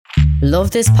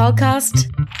Love this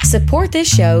podcast? Support this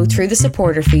show through the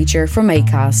supporter feature from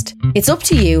Acast. It's up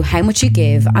to you how much you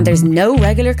give and there's no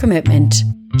regular commitment.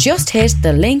 Just hit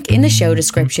the link in the show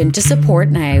description to support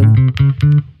now.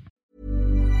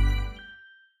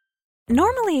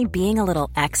 Normally, being a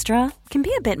little extra can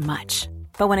be a bit much.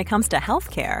 But when it comes to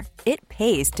healthcare, it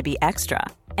pays to be extra.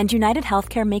 And United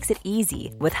Healthcare makes it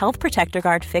easy with Health Protector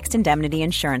Guard fixed indemnity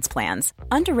insurance plans.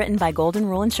 Underwritten by Golden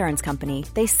Rule Insurance Company,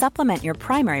 they supplement your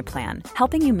primary plan,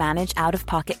 helping you manage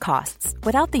out-of-pocket costs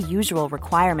without the usual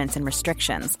requirements and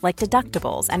restrictions like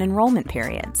deductibles and enrollment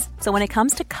periods. So when it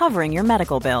comes to covering your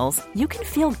medical bills, you can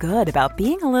feel good about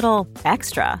being a little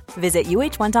extra. Visit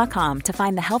uh1.com to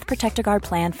find the Health Protector Guard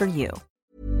plan for you.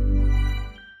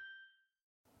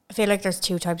 I feel like there's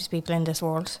two types of people in this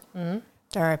world.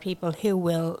 There are people who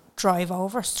will drive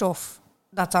over stuff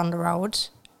that's on the road,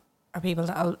 or people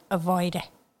that will avoid it.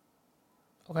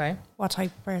 Okay. What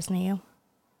type of person are you?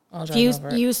 I'll drive over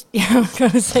it. I was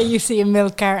going to say you see a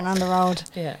milk carton on the road.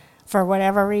 Yeah. For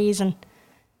whatever reason.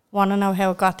 Want to know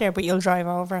how it got there, but you'll drive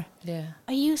over it. Yeah.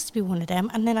 I used to be one of them,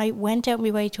 and then I went out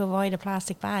my way to avoid a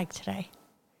plastic bag today.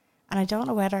 And I don't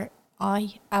know whether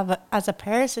I, as a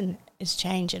person, is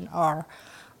changing, or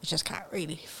I just can't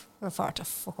really afford to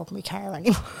fuck up my car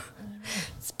anymore.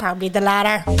 It's probably the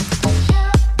latter.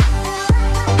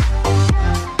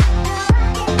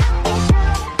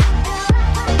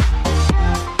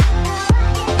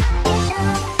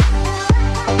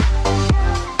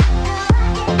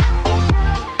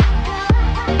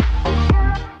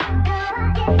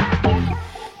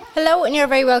 Hello, and you're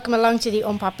very welcome along to the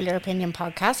Unpopular Opinion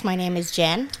podcast. My name is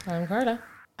Jen. I'm Carla.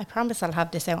 I promise I'll have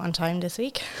this out on time this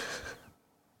week.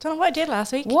 Don't know what I did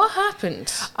last week. What happened?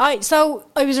 So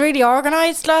I was really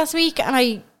organised last week, and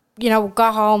I,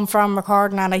 got home from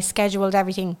recording and I scheduled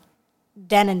everything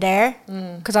then and there,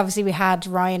 because obviously we had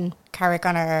Ryan Carrick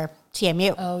on our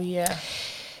TMU. Oh yeah.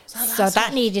 So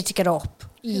that needed to get up.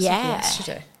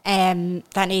 Yesterday.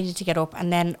 That needed to get up,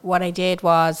 and then what I did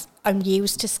was I'm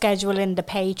used to scheduling the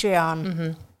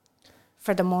Patreon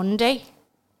for the Monday.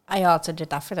 I also did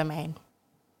that for the main.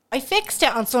 I fixed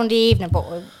it on Sunday evening,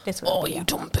 but this will be you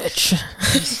dumb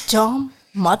bitch. dumb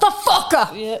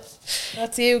motherfucker. Yeah,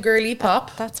 that's you, girly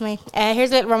pop. That's me.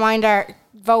 Here's a little reminder.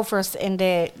 Vote for us in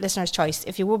the listener's choice.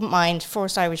 If you wouldn't mind, 4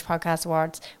 Irish Podcast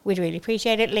Awards. We'd really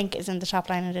appreciate it. Link is in the top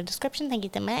line of the description. Thank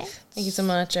you so much. Thank you so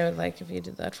much. I would like if you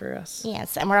did that for us.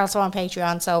 Yes, and we're also on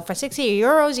Patreon. So for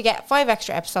 €60, you get 5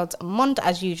 extra episodes a month.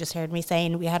 As you just heard me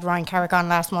saying, we had Ryan Carrick on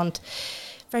last month.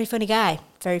 Very funny guy.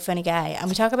 Very funny guy. And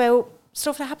we talk about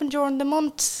stuff that happened during the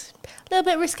month. A little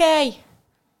bit risque,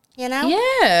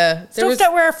 Yeah. Stuff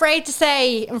that we're afraid to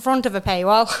say in front of a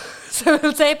paywall. So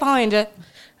we'll say it behind it.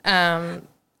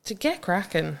 To get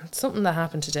cracking, something that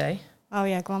happened today. Oh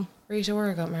yeah, go on. Rita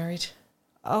Ora got married.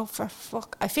 Oh, for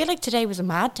fuck. I feel like today was a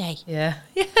mad day. Yeah.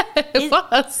 Yeah, it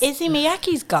was. Izzy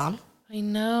Miyake's gone. I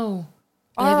know.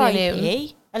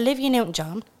 R.I.P. Olivia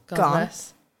Newton-John. God gone.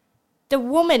 Bless. The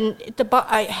woman,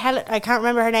 I can't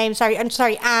remember her name. Sorry,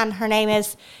 Anne. Her name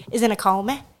is in a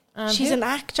coma. She's an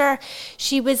actor.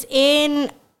 She was in,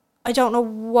 I don't know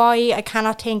why I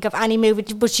cannot think of any movie,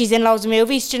 but she's in loads of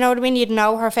movies. Do you know what I mean? You'd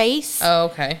know her face. Oh,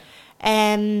 okay.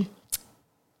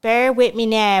 Bear with me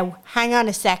now. Hang on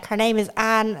a sec. Her name is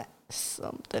Anne.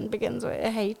 Something begins with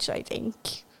a H, I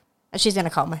think. And she's in a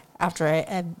coma after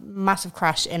a massive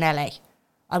crash in LA.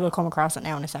 I will come across it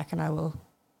now in a second. I will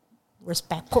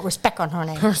put respect on her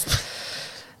name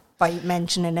by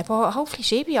mentioning it. But hopefully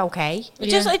she'll be okay.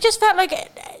 It just felt like,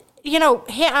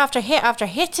 hit after hit after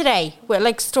hit today with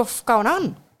like stuff going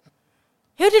on.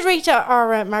 Who did Rita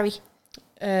Ora marry?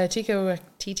 Tico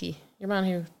Titi, your man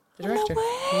who the director. No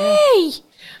way. Yeah.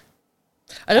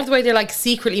 I love the way they're like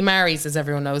secretly marries, as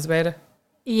everyone knows about it.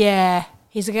 Yeah,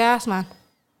 he's a gas man.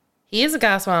 He is a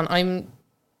gas man.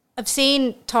 I've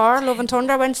seen Thor, Love and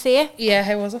Thunder. Went to see it. Yeah,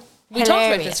 how was it? We Hilarious.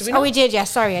 talked about this, did we not? Oh, we did,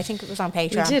 yes. Sorry, I think it was on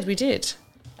Patreon. We did.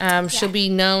 She'll be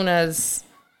known as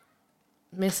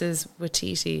Mrs.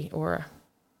 Watiti Ora.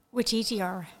 Watiti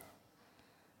Ora.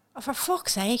 Oh, for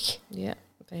fuck's sake. Yeah,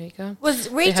 there you go. Was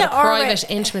They Rita had a Ora... private,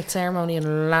 intimate ceremony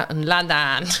in London.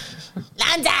 London!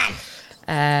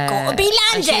 Gotta be And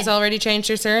London! she's already changed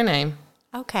her surname.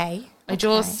 Okay. I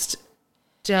just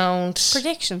don't...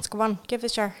 Predictions, go on. Give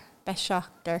us your best shot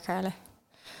there, Carla.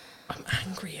 I'm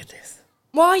angry at this.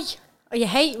 Why? Oh, you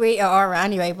hate Rita Ora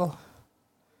anyway, but...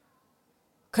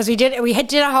 Because we did a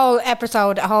whole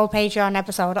Patreon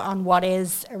episode on what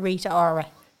is Rita Ora.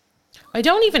 I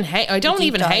don't even hate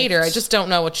her. I just don't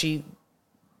know what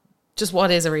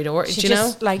is a Rita Ora. She do you know?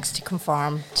 just likes to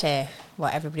conform to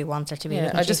what everybody wants her to be.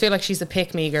 Yeah, I just feel like she's a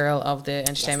pick-me girl of the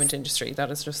entertainment industry.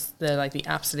 That is just the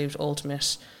absolute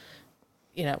ultimate,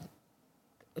 you know.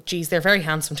 Geez, they're very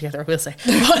handsome together, I will say.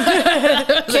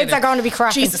 Kids are going to be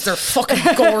cracking. Jesus, they're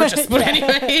fucking gorgeous. But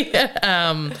anyway,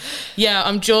 yeah,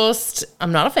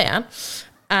 I'm not a fan.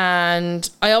 And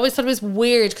I always thought it was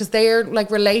weird because their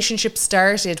like relationship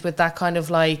started with that kind of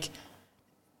like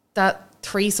that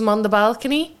threesome on the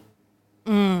balcony.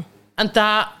 And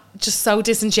that just so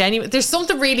disingenuous. There's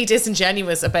something really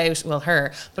disingenuous about, well,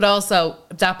 her, but also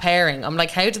that pairing. I'm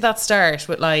like, how did that start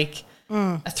with like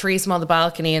a threesome on the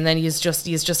balcony and then you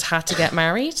just had to get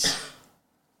married?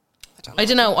 I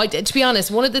don't know. To be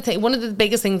honest, one of the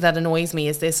biggest things that annoys me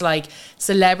is this like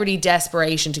celebrity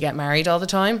desperation to get married all the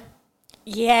time.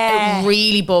 Yeah. It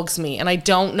really bugs me and I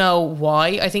don't know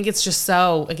why. I think it's just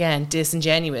so, again,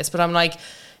 disingenuous. But I'm like,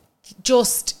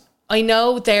 I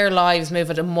know their lives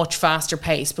move at a much faster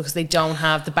pace because they don't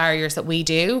have the barriers that we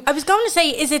do. I was going to say,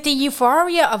 is it the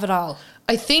euphoria of it all?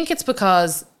 I think it's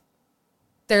because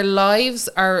their lives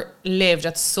are lived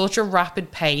at such a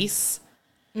rapid pace.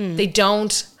 They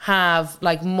don't have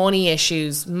like money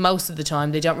issues most of the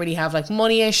time. They don't really have like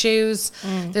money issues.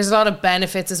 There's a lot of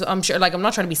benefits. I'm sure, like, I'm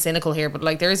not trying to be cynical here, but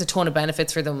like there is a ton of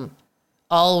benefits for them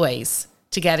always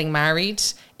to getting married.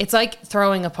 It's like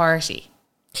throwing a party.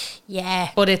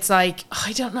 Yeah. But it's like,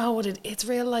 I don't know what it's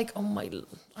real like,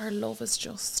 our love is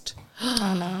just,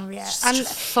 I know, yeah. And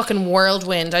fucking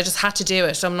whirlwind. I just had to do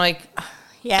it. I'm like,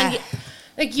 yeah.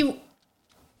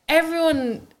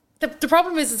 Everyone, the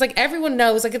problem is, it's like everyone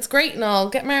knows, like, it's great and all,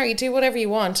 get married, do whatever you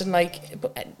want. And like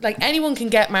anyone can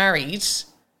get married.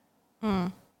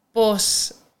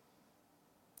 But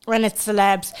when it's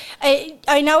celebs,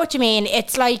 I know what you mean.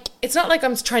 It's like, it's not like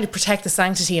I'm trying to protect the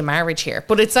sanctity of marriage here,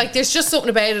 but it's like there's just something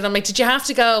about it. I'm like, did you have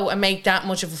to go and make that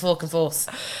much of a fucking fuss?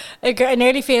 It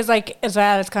nearly feels like as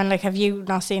well, it's kind of like, have you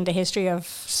not seen the history of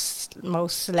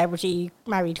most celebrity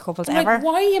married couples ever? Like,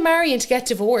 why are you marrying to get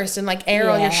divorced and like air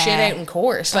all your shit out in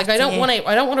court? Like, I don't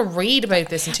want to read about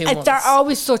this in 2 months. There are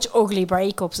always such ugly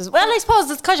breakups as well. I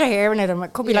suppose it's because you're hearing it, and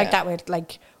it could be like that with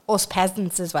like us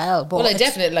peasants as well. But I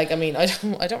definitely, like, I mean, I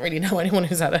don't really know anyone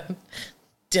who's had a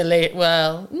delay.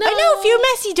 Well, no, I know a few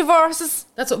messy divorces.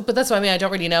 That's what I mean. I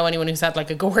don't really know anyone who's had like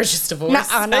a gorgeous divorce.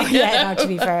 No, to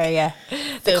be fair, yeah,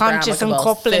 the conscious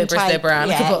uncoupling type.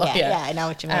 Yeah, I know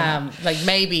what you mean. Like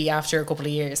maybe after a couple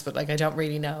of years, but like I don't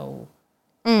really know.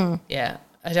 Yeah,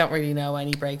 I don't really know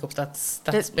any breakup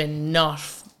that's been not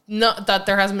that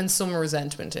there hasn't been some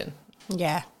resentment in.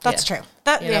 Yeah, that's true.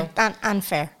 That and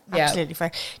fair, absolutely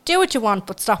fair. Do what you want,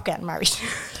 but stop getting married.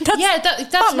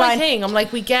 That's my thing. I'm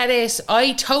like, we get it.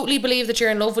 I totally believe that you're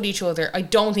in love with each other. I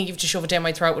don't think you have to shove it down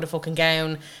my throat with a fucking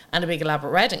gown and a big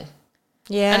elaborate wedding.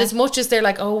 Yeah. And as much as they're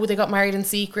like, oh, they got married in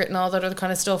secret and all that other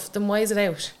kind of stuff, then why is it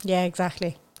out? Yeah,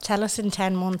 exactly. Tell us in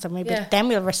 10 months and then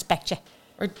we'll respect you.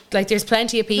 Or like, there's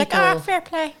plenty of people. Like, fair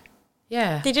play.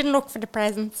 Yeah. They didn't look for the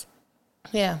presents.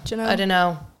 Yeah. Do you know? I don't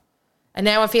know. And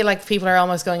now I feel like people are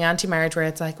almost going anti-marriage, where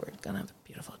it's like, we're going to have a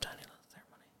beautiful tiny little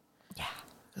ceremony. Yeah.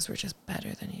 Because we're just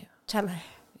better than you. Tell me.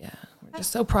 Yeah. We're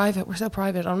just so private. We're so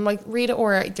private. I'm like, Rita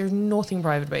Ora, there's nothing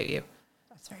private about you.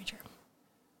 That's very true.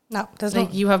 No, there's like,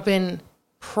 not. you have been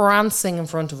prancing in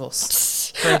front of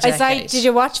us for a decade. Did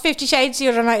you watch 50 Shades the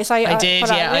other night? I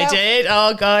did.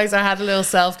 Oh, guys, I had a little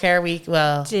self-care week.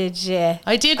 Well, did you?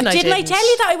 I did. Didn't I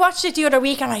tell you that I watched it the other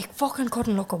week and I fucking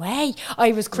couldn't look away?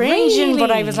 I was cringing,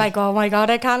 but I was like, oh my god,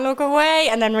 I can't look away.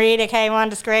 And then Rita came on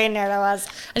the screen, there I was,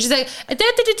 and she's like, a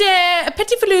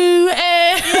petit flou.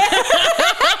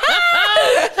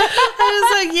 I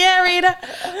was like, yeah, Rita.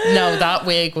 No, that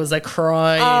wig was a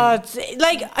crime.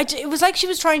 It was like she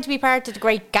was trying to be part of the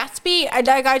Great Gatsby. I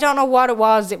don't know what it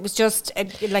was. It was just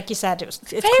like you said, it's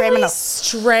very criminal.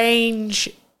 Strange.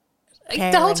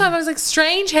 Like, the whole time I was like,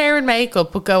 strange hair and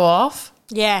makeup would go off.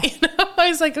 Yeah. You know, I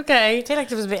was like, okay. I feel like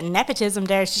there was a bit of nepotism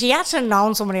there. She had to have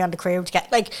known somebody on the crew to get,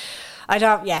 like, I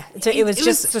don't, yeah. So it was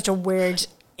just such a weird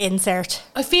insert.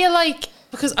 I feel like,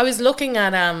 because I was looking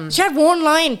at she had one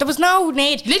line. There was no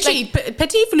need. Literally, like,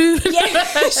 petit flou.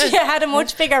 Yeah, she had a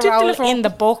much bigger role in the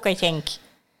book, I think.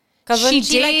 She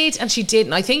did, and she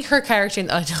didn't. I think her character,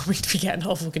 I don't mean to be getting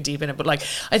all fucking deep in it, but like,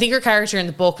 I think her character in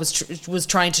the book was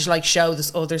trying to like show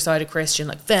this other side of Christian,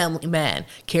 like, family man,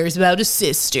 cares about his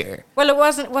sister. Well, it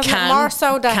wasn't more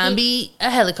so that can be a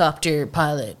helicopter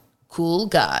pilot, cool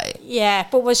guy. Yeah,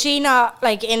 but was she not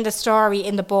like in the story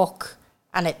in the book?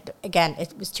 And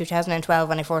it was 2012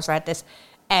 when I first read this.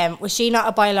 Was she not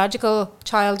a biological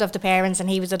child of the parents and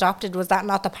he was adopted? Was that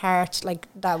not the part like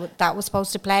that was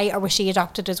supposed to play, or was she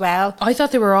adopted as well? I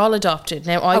thought they were all adopted.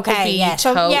 Now I could be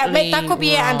totally that could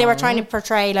be it. And they were trying to wrong.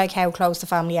 portray like how close the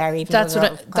family are. Even That's though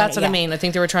what I mean. I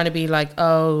think they were trying to be like,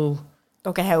 oh,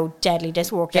 look at how deadly this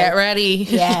worked get out. ready.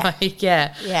 Yeah. Like,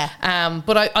 yeah. Yeah.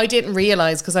 But I didn't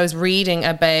realise, because I was reading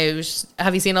about,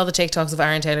 have you seen all the TikToks of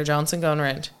Aaron Taylor Johnson going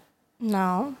around?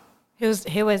 No. Who is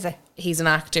it? He's an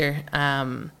actor.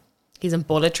 He's in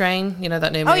Bullet Train, you know,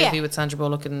 that new movie with Sandra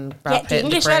Bullock and Brad Pitt. The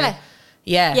English fella.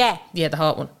 Yeah, the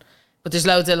hot one. But there's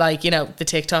loads of, like, you know, the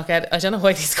TikTok I don't know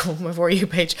why these come on my For You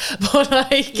page, but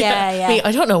like, me,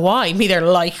 I don't know why. Me, they're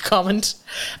like, comment.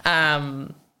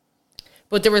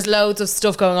 But there was loads of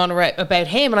stuff going on about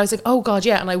him, and I was like, oh God,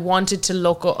 yeah. And I wanted to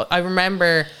look up. I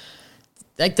remember,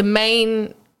 like, the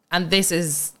main, and this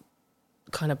is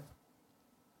kind of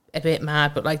a bit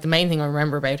mad, but like the main thing I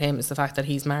remember about him is the fact that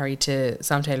he's married to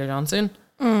Sam Taylor Johnson,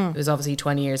 who's obviously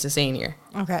 20 years a senior.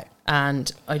 Okay.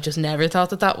 And I just never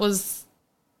thought that was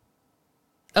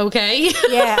okay.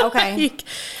 Yeah, okay. Like,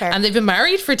 and they've been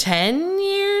married for 10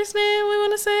 years now, I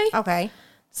want to say. Okay.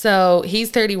 So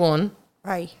he's 31.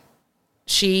 Right.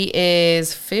 She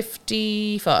is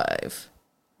 55.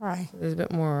 Right. There's a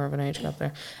bit more of an age gap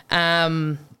there.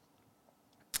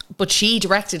 But she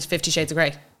directed 50 Shades of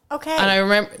Grey. Okay. And I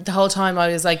remember the whole time I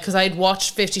was like, because I'd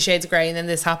watched 50 Shades of Grey and then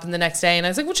this happened the next day, and I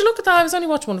was like, would you look at that? I was only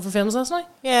watching one of her films last night.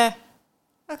 Yeah.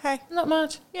 Okay. Not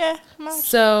mad. Yeah, mad.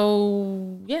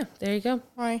 So, yeah, there you go.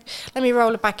 Right. Let me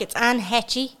roll it back. It's Anne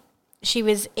Hetchy. She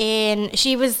was Ellen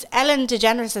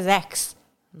DeGeneres' ex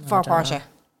for Portia.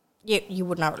 You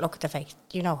would not look at the face.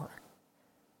 You know her.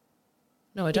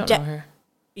 No, I don't know her.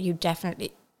 You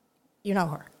definitely, you know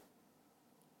her.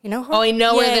 You know her? Oh, I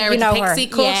know her there with the pixie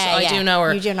cut. Yeah, I do know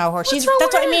her. You do know her. What's That's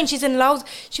what I mean. She's in loads.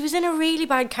 She was in a really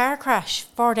bad car crash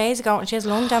 4 days ago, and she has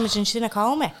lung damage, and she's in a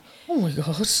coma. Oh my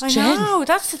God, I Jen. know.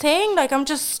 That's the thing. Like, I'm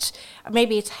just,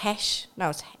 maybe it's Hesh. No,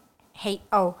 it's Hey.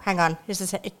 Oh, hang on. This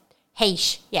is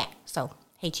Hesh. Yeah. So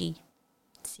Heche.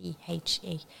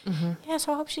 Yeah.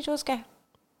 So I hope she does get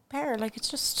better. Like, it's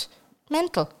just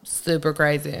mental. Super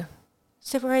crazy.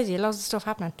 Super crazy. Loads of stuff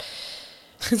happening.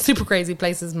 Super crazy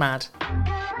place is mad.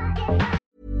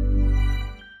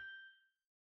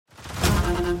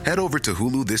 Head over to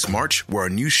Hulu this March, where our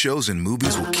new shows and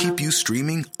movies will keep you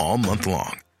streaming all month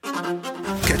long.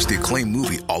 Catch the acclaimed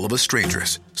movie All of Us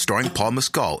Strangers, starring Paul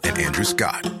Mescal and Andrew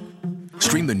Scott.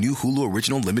 Stream the new Hulu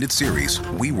original limited series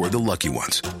We Were the Lucky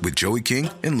Ones with Joey King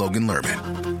and Logan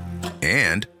Lerman.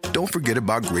 And don't forget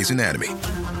about Grey's Anatomy.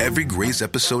 Every Grey's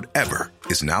episode ever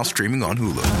is now streaming on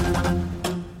Hulu.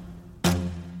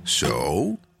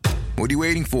 So, what are you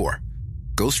waiting for?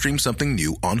 Go stream something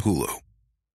new on Hulu.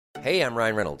 Hey, I'm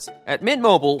Ryan Reynolds. At Mint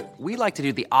Mobile, we like to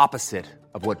do the opposite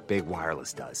of what Big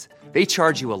Wireless does. They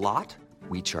charge you a lot,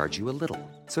 we charge you a little.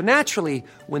 So naturally,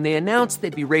 when they announced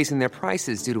they'd be raising their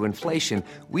prices due to inflation,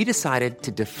 we decided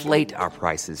to deflate our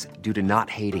prices due to not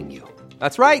hating you.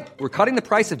 That's right. We're cutting the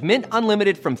price of Mint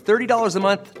Unlimited from $30 a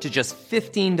month to just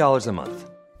 $15 a month.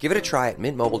 Give it a try at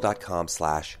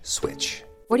mintmobile.com/switch.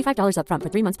 $45 up front for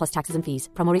 3 months plus taxes and fees.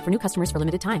 Promo rate for new customers for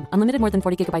limited time. Unlimited more than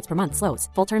 40 gigabytes per month. Slows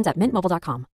full terms at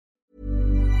mintmobile.com.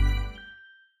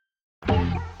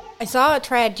 I saw a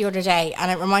thread the other day,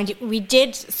 and it reminded we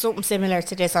did something similar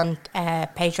to this on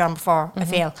Patreon before. I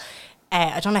feel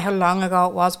I don't know how long ago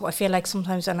it was, but I feel like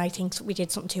sometimes when I think we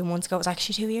did something 2 months ago, it was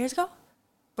actually 2 years ago.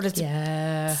 But it's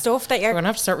stuff that We're gonna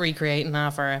have to start recreating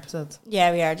half our episodes.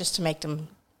 Yeah, we are, just to make them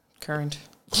current.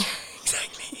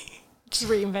 Exactly. Just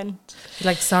reinvent.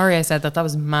 Like, sorry I said that. That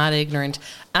was mad ignorant.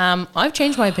 I've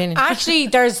changed my opinion. Actually,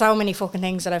 there's so many fucking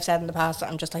things that I've said in the past that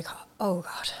I'm just like, oh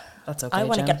God. That's okay, I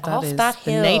want to get off is that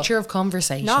hill. The nature of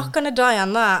conversation. Not going to die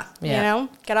on that, you know?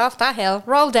 Get off that hill,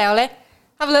 roll down it,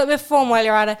 have a little bit of fun while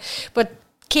you're at it. But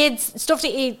kids, stuff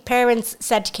that parents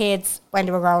said to kids when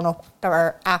they were growing up that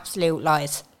were absolute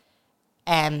lies.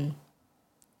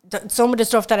 Some of the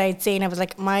stuff that I'd seen, I was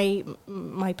like, my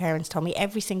parents told me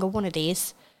every single one of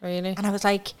these. Really? And I was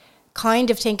like, kind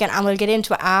of thinking, and we'll get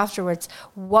into it afterwards,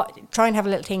 try and have a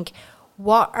little think,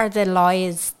 what are the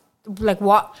lies, like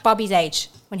what Bobby's age,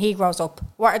 when he grows up,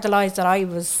 what are the lies that I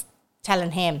was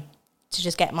telling him to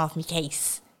just get him off my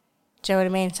case? Do you know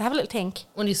what I mean? So have a little think.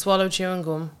 When you swallow chewing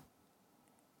gum.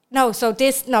 No,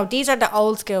 these are the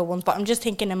old school ones, but I'm just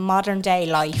thinking in modern day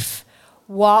life,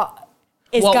 what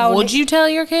would you tell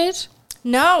your kid?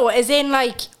 No, as in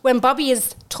like when Bobby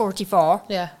is 34.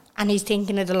 Yeah. And he's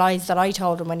thinking of the lies that I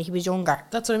told him when he was younger.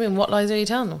 That's what I mean. What lies are you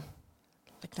telling them?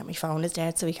 Like that my phone is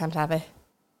dead, so we can't have it.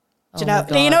 Do you know? my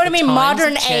God, You know what I the mean? times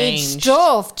Modern have age changed.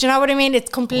 stuff. Do you know what I mean? It's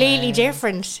completely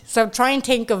different. So try and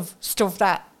think of stuff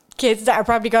that kids that are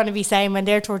probably going to be saying when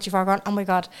they're 34 going, oh my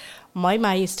God, my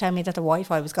ma used to tell me that the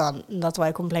Wi-Fi was gone and that's why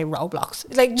I couldn't play Roblox.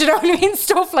 It's like, do you know what I mean?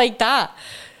 Stuff like that.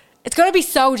 It's going to be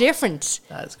so different.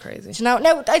 That's crazy. Do you know?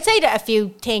 Now, I'd say that a few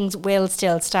things will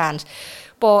still stand.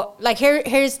 But like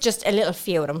here's just a little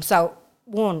few of them. So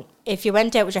one, if you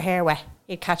went out with your hair wet,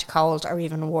 you'd catch a cold, or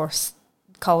even worse,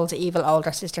 cold, evil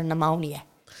older sister pneumonia.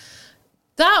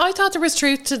 That I thought there was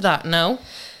truth to that. No,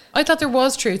 I thought there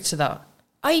was truth to that.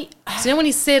 So when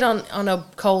you sit on a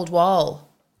cold wall,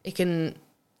 it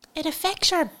affects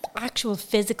your actual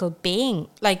physical being,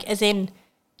 like as in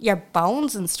your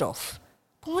bones and stuff.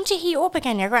 But once you heat up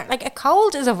again, you're grand. Like a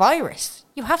cold is a virus.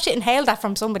 You have to inhale that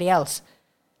from somebody else.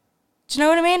 Do you know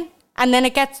what I mean? And then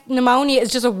it gets pneumonia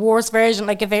is just a worse version.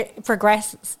 Like if it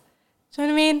progresses, do you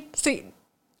know what I mean? So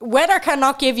weather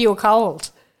cannot give you a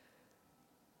cold.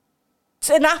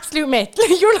 It's an absolute myth.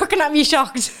 You're looking at me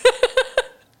shocked.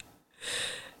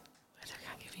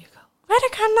 Weather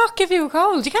cannot give you a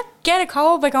cold. You can't get a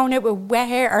cold by going out with wet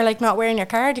hair or like not wearing your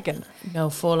cardigan. no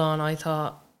full on. I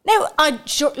thought Now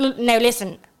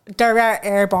listen, there are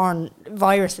airborne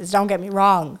viruses. Don't get me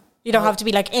wrong. You don't have to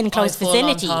be like in close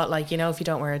vicinity. Thought, like, you know, if you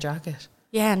don't wear a jacket.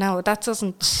 Yeah, no, that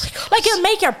doesn't. Like it'll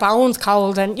make your bones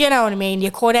cold, and you know what I mean.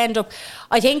 You could end up.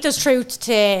 I think there's truth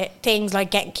to things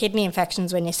like getting kidney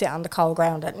infections when you sit on the cold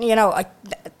ground. And you know,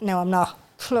 I'm not.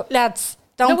 Look, lads,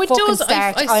 don't No, it fucking does.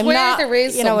 start. I I'm swear not, there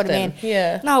is you know what I something. mean?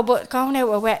 Yeah. No, but going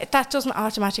out with wet, that doesn't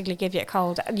automatically give you a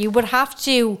cold. You would have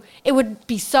to. It would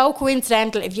be so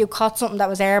coincidental if you caught something that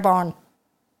was airborne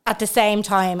at the same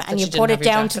time, and you you put didn't it have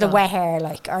your down to jacket the on. wet hair,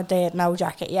 like, or the no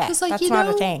jacket. Yeah, It's like, that's you not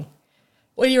a know- thing.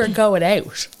 When you were going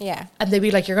out, Yeah. and they'd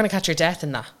be like, "You're going to catch your death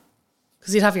in that,"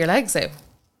 because you'd have your legs out.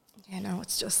 You know,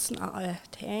 it's just not a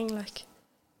thing. Like,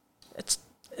 it's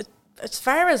as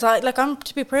far as I'm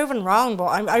to be proven wrong, but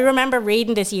I remember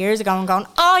reading this years ago and going,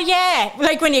 oh yeah,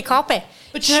 like when you cop it.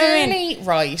 But Do you know what I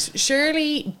mean?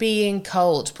 surely being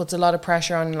cold puts a lot of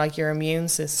pressure on like your immune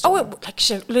system. Oh,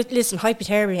 listen,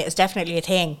 hypothermia is definitely a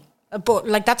thing, but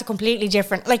like that's a completely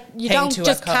different. Like you Thing don't to a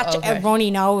just co- catch okay. a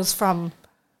runny nose from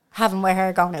having wet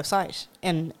hair going outside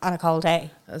on a cold day.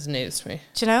 That's news to me.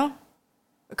 Do you know?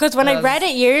 Because when I Does. read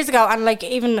it years ago, and like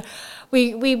even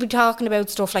we were talking about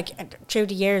stuff like through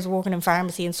the years working in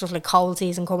pharmacy and stuff like cold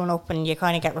season coming up, and you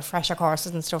kind of get refresher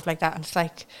courses and stuff like that. And it's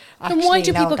like, And why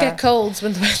do actually, no, people get colds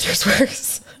when the weather's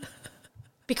worse?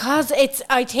 Because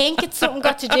I think it's something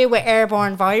got to do with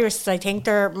airborne viruses. I think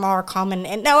they're more common.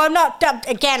 And no, I'm not.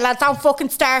 Again, lads, don't fucking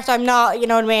start. I'm not. You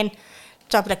know what I mean?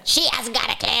 So like, she hasn't got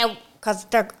a clue. Because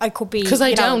I could be. Because I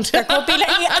you know, don't. There could be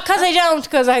because I don't.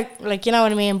 Because I like, you know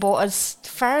what I mean. But as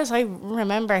far as I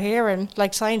remember hearing,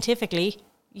 like scientifically,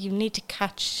 you need to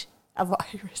catch a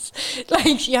virus.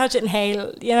 Like you have to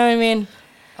inhale. You know what I mean?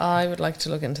 I would like to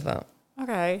look into that.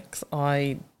 Okay. 'Cause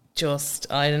I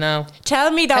don't know.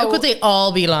 Tell me though. How could they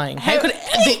all be lying? How could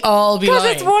they all be lying?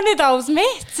 Because it's one of those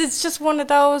myths. It's just one of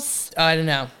those. I don't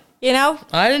know. You know.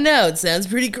 I don't know. It sounds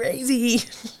pretty crazy.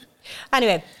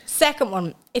 Anyway, second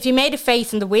one. If you made a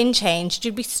face and the wind changed,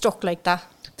 you'd be stuck like that.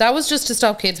 That was just to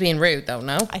stop kids being rude, though,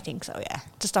 no? I think so, yeah.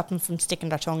 To stop them from sticking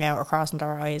their tongue out or crossing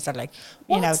their eyes or like,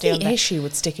 What's doing the that. issue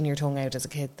with sticking your tongue out as a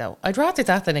kid, though? I'd rather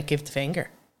that than it give the finger.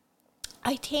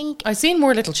 I think, I've seen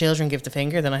more little children give the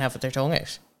finger than I have with their tongue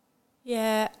out.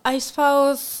 yeah, I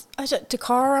suppose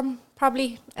decorum,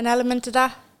 probably an element of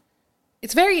that.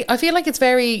 I feel like it's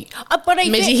very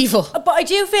medieval. But I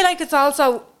do feel like it's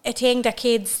also a thing that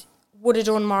kids would have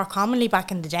done more commonly back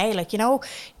in the day. Like, you know,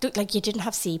 like you didn't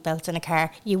have seatbelts in a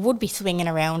car. You would be swinging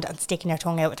around and sticking your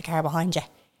tongue out with the car behind you.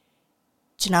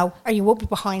 Do you know? Or you would be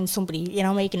behind somebody, you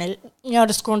know, making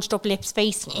the scrunched up lips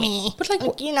face. But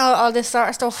like, You know, all this sort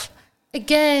of stuff.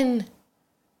 again,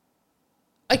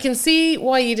 I can see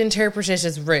why you'd interpret it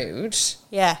as rude,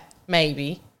 Yeah.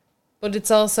 maybe. But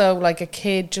it's also like a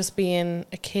kid just being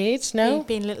a kid, no?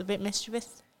 Being a little bit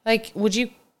mischievous. Like, would you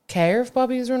care if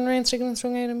Bobby was running around sticking his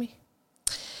tongue out at me?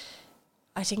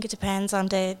 I think it depends on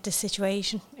the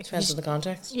situation. Depends on the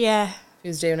context. Yeah. If he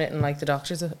was doing it in like the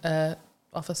doctor's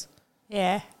office,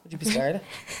 Yeah. would you be scared?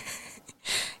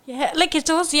 Yeah, like it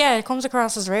does, yeah, it comes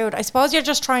across as rude. I suppose you're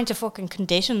just trying to fucking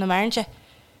condition them, aren't you?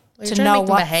 Well, you're trying to make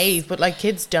them behave, but like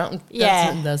kids don't.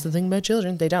 Yeah. That's the thing about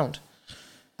children. They don't.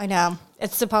 I know.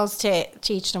 It's supposed to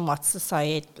teach them what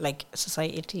society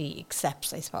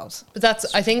accepts, I suppose. But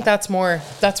I think that's where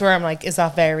I'm like, is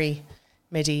that very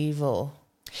medieval?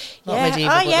 Not medieval,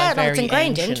 but yeah, like no, it's very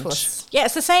ingrained ancient. into us. Yeah,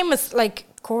 it's the same as like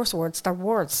course words. They're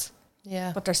words,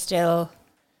 Yeah. but they're still,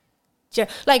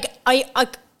 like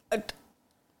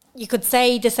you could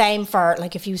say the same for,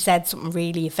 like, if you said something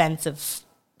really offensive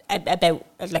about,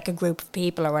 like, a group of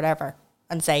people or whatever,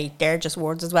 and say they're just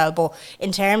words as well. But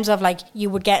in terms of, like, you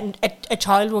would get, a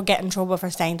child would get in trouble for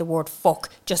saying the word fuck,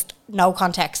 just no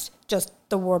context, just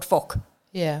the word fuck.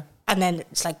 Yeah. And then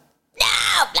it's like,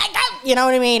 no, like that, you know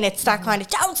what I mean? It's that kind of,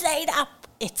 don't say that.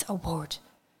 It's a word.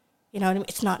 You know what I mean?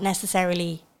 It's not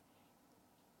necessarily,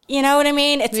 you know what I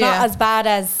mean? It's not as bad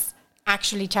as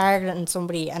actually targeting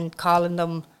somebody and calling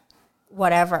them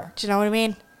whatever. Do you know what I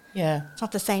mean? Yeah. It's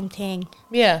not the same thing.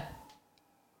 Yeah.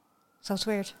 So it's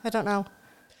weird. I don't know.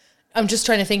 I'm just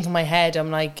trying to think in my head.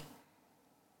 I'm like,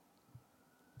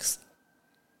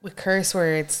 with curse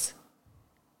words,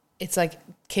 it's like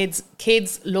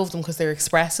kids love them because they're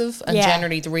expressive, and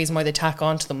generally the reason why they tack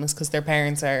onto them is because their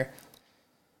parents are.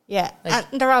 Yeah, like,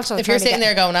 and they're also. If you're sitting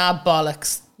there going,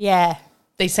 bollocks. Yeah.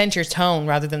 They sense your tone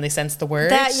rather than they sense the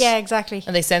word. Yeah, exactly.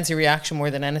 And they sense your reaction more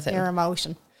than anything. Your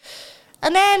emotion.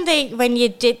 And then they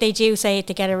do say it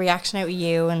to get a reaction out of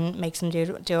you and makes them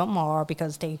do it more,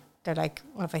 because they're like,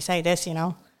 well, if I say this, you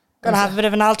know, gonna have a bit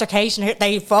of an altercation here.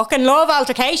 They fucking love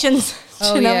altercations.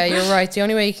 Oh, you know? yeah, you're right. The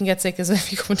only way you can get sick is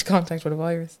if you come into contact with a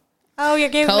virus. Oh, you're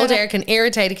giving cold air can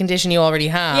irritate a condition you already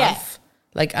have. Yeah.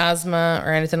 Like asthma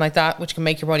or anything like that, which can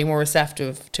make your body more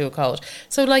receptive to a cold.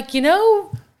 So, like, you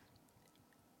know,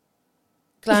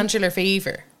 glandular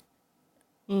fever.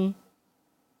 I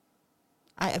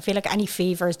feel like any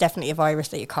fever is definitely a virus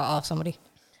that you caught off somebody.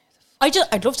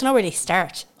 I'd love to know where they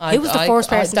start. Who was the first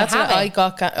person to have it?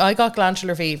 I got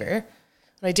glandular fever, and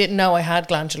I didn't know I had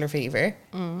glandular fever,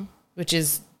 which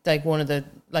is like one of the,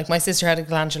 like, my sister had a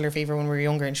glandular fever when we were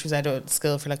younger, and she was out of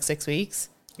school for like 6 weeks.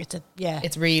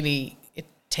 It's really, it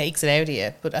takes it out of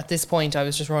you. But at this point, I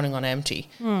was just running on empty.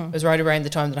 It was right around the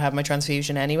time that I had my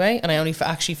transfusion anyway, and I only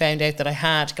actually found out that I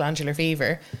had glandular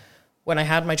fever when I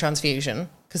had my transfusion,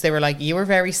 because they were like, you were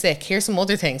very sick. Here's some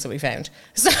other things that we found.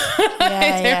 So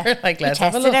they were like, let's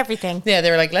have a look. Everything. Yeah, they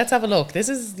were like, let's have a look. This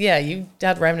is, you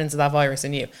had remnants of that virus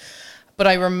in you. But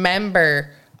I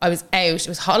remember I was out, it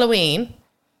was Halloween,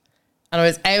 and I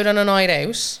was out on a night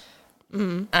out,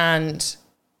 and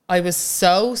I was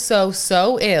so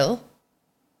ill,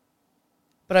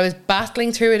 but I was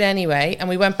battling through it anyway. And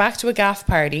we went back to a gaff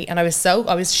party, and I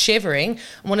was shivering,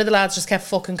 and one of the lads just kept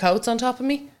fucking coats on top of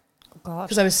me.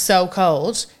 Because I was so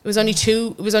cold. It was only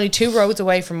two roads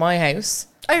away from my house.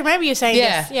 I remember you saying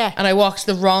this. Yeah. And I walked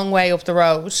the wrong way up the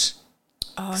road.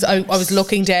 So I was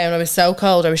looking down. I was so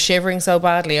cold. I was shivering so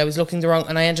badly. I was looking the wrong,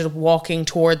 and I ended up walking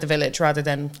toward the village rather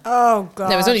than. Oh God!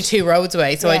 There was only 2 roads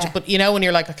away. So but you know when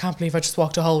you're like, I can't believe I just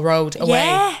walked a whole road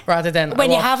away rather than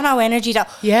when you have no energy.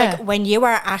 Yeah. Like when you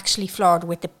are actually floored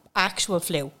with the actual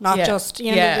flu, not just,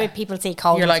 you know, the way people say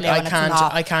cold. You're like, flu,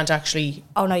 I can't actually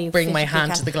bring my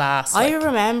hand to the glass. I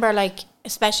remember, like,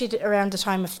 especially around the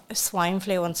time of swine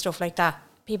flu and stuff like that,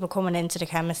 people coming into the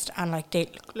chemist and like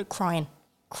they crying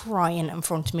in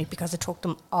front of me because it took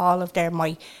them all of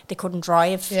they couldn't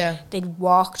drive. Yeah. They'd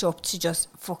walked up to just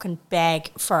fucking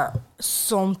beg for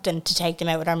something to take them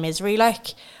out of their misery. Like,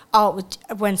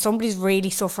 when somebody's really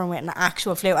suffering with an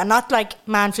actual flu, and not like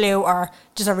man flu or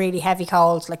just a really heavy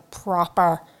cold, like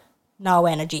proper no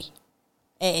energy.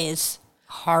 It is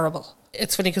horrible.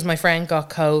 It's funny because my friend got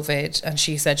COVID and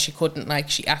she said she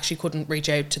actually couldn't reach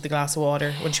out to the glass of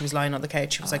water when she was lying on the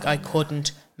couch. She was like, I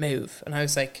couldn't move, and I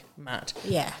was like, mad.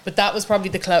 Yeah. But that was probably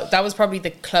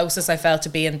the closest I felt to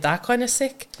being that kind of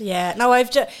sick. Yeah. No,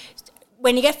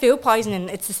 when you get food poisoning,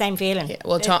 it's the same feeling. Yeah.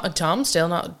 Well, Tom's still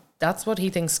not. That's what he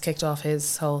thinks kicked off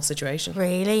his whole situation.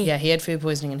 Really? Yeah, he had food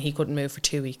poisoning and he couldn't move for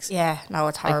 2 weeks. Yeah, no,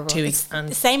 it's horrible. Like 2 weeks. It's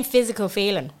the same physical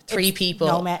feeling. 3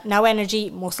 people. No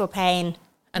energy, muscle pain,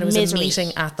 and it was misery. a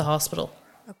meeting at the hospital.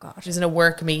 Oh, God. It was in a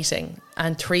work meeting,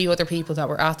 and 3 other people that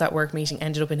were at that work meeting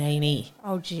ended up in A&E.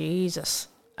 Oh, Jesus.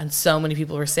 And so many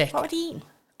people were sick. What were they eating?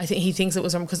 I think he thinks it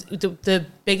was because the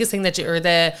biggest thing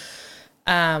the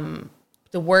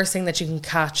worst thing that you can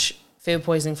catch food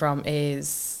poisoning from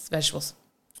is vegetables.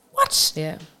 What?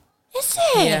 Yeah. Is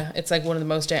it? Yeah, it's like one of the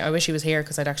most. I wish he was here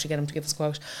because I'd actually get him to give us a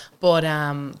quote. But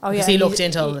because he looked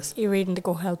into all this. You're reading the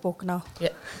Go Help book now. Yeah.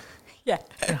 Yeah.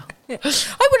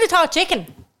 I would have thought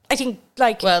chicken. I think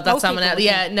like. Well, that's salmonella.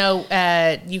 Yeah, no.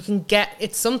 You can get.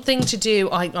 It's something to do.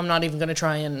 I'm not even going to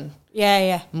try and.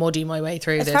 Yeah. Muddy my way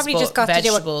through this. It's probably just got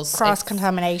vegetables, to do with cross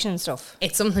contamination and stuff.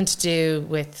 It's something to do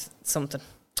with something.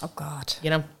 Oh God. You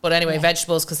know. But anyway,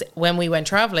 vegetables. Because when we went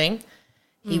traveling.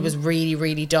 He was really,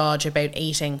 really dodgy about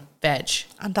eating veg.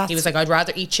 And he was like, I'd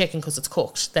rather eat chicken because it's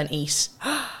cooked than eat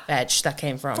veg that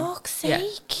came from. Fuck's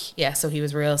sake. Yeah, so he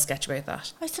was real sketch about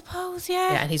that. I suppose,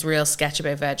 yeah. Yeah, and he's real sketch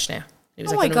about veg now. He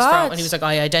was oh like, my God. And he was like,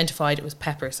 I identified it was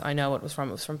peppers. I know what it was from.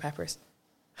 It was from peppers.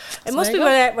 It must be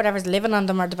whatever's living on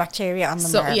them or the bacteria on them.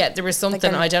 So yeah, there was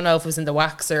something, I don't know if it was in the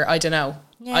wax or I don't know.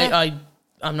 Yeah.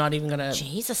 I'm not even gonna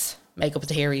make up a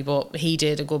theory, but he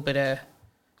did a good bit of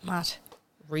mad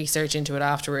research into it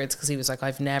afterwards because he was like,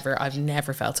 I've never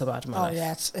felt so bad in my life. Oh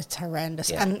yeah, it's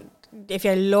horrendous. Yeah. And if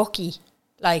you're lucky,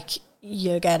 like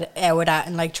you get out of that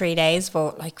in like 3 days,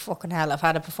 but like fucking hell, I've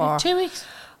had it before. 2 weeks.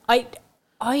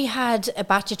 I had a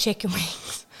batch of chicken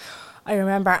wings, I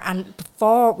remember, and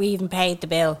before we even paid the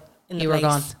bill in the place,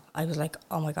 gone. I was like,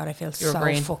 oh my God, I feel were so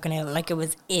green. fucking ill. Like it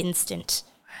was instant.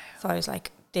 So I was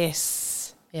like,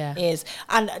 this Yeah. is.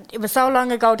 And it was so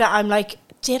long ago that I'm like,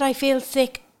 did I feel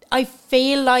sick? I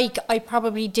feel like I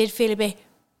probably did feel a bit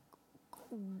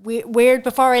weird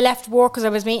before I left work because I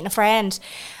was meeting a friend,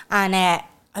 and I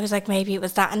was like, maybe it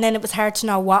was that. And then it was hard to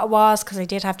know what it was because I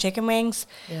did have chicken wings.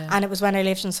 Yeah. And it was when I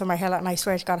lived in Summerhill, and I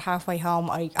swear to God, halfway home,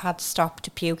 I had to stop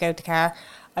to puke out the car.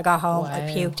 I got home, I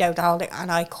puked out the whole thing, and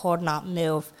I could not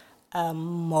move a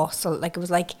muscle. Like, it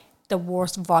was like the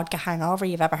worst vodka hangover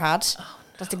you've ever had. Oh,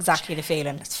 no, that's exactly the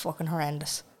feeling. It's fucking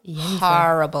horrendous.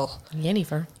 Horrible.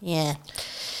 Yennefer. Yeah.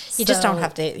 You just don't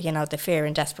have the fear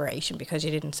and desperation because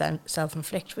you didn't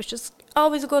self-inflict, which is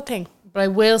always a good thing. But I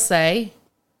will say,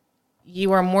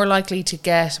 you are more likely to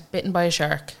get bitten by a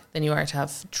shark than you are to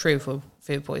have true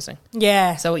food poisoning.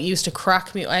 Yeah. So it used to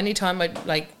crack me anytime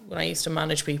when I used to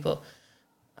manage people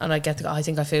and I get I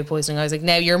think I food poisoning. I was like,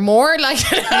 now you're more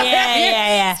likely.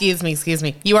 Yeah. Excuse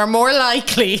me. You are more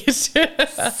likely to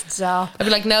Stop. I'd be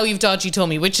like, no, you've dodgy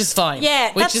tummy, which is fine.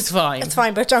 Yeah, which is fine. It's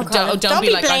fine, but don't be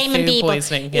like blaming food people.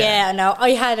 Poisoning. Yeah, no.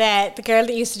 I had the girl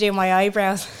that used to do my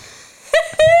eyebrows.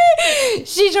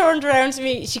 She turned around to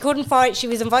me. She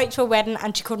was invited to a wedding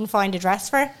and she couldn't find a dress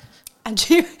for it. And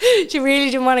she really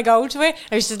didn't want to go to it.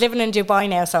 And she's living in Dubai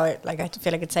now, so I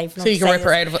feel like it's safe enough. So you can rip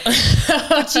her out of it.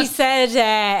 But she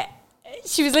said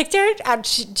she was like there, and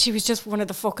she was just one of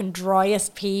the fucking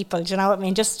driest people. Do you know what I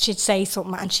mean? Just she'd say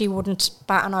something and she wouldn't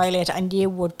bat an eyelid, and you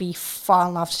would be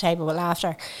falling off the table with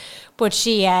laughter. But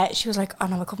she was like, oh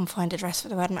no, I couldn't find a dress for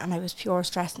the wedding, and I was pure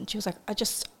stressed. And she was like, I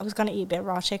was going to eat a bit of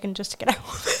raw chicken just to get out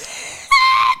of it.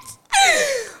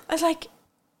 I was like,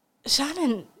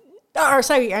 Shannon, or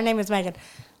sorry, her name is Megan.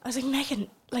 I was like, Megan,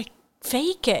 like,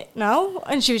 fake it, no?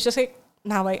 And she was just like,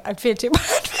 no, I'd feel too bad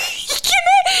faking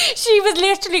it. She was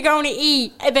literally going to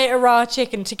eat a bit of raw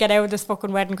chicken to get out of this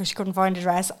fucking wedding because she couldn't find a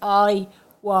dress. I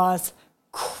was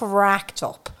cracked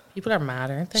up. People are mad,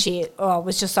 aren't they? It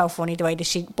was just so funny the way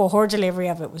that but her delivery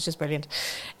of it was just brilliant.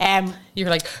 You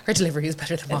were like, her delivery is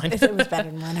better than mine. It was better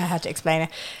than mine. I had to explain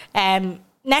it.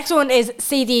 Next one is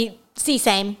see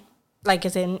same, like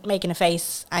as in making a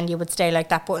face, and you would stay like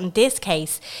that. But in this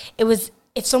case, it was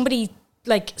if somebody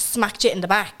like smacked you in the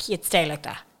back, you'd stay like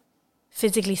that.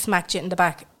 Physically smacked you in the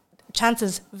back.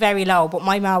 Chances very low, but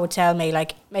my ma would tell me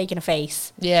like making a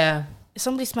face. Yeah. If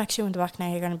somebody smacks you in the back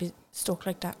now, you're going to be stuck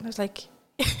like that. And I was like,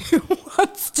 who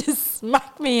wants to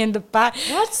smack me in the back?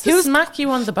 Who's smack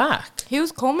you on the back?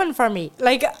 Who's coming for me?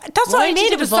 Like, that's what I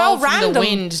mean. It was so random. From the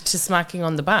wind to smacking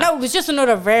on the back. No, it was just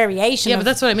another variation. Yeah, but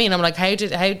that's what I mean. I'm like,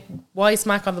 why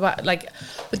smack on the back? Like,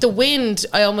 with the wind,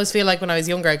 I almost feel like when I was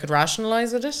younger, I could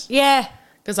rationalise with it. Yeah.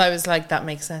 Because I was like, that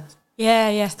makes sense. Yeah.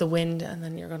 It's the wind, and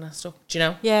then you're gonna stuck. Do you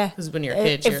know? Yeah. Because when you're a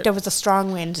kid, if there was a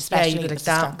strong wind, especially, you'd be like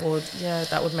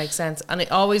that would make sense. And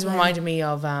it always reminded me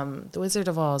of the Wizard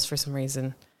of Oz for some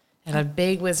reason. It had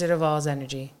big Wizard of Oz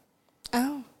energy.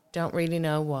 Oh. Don't really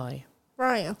know why.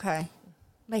 Right. Okay.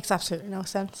 Makes absolutely no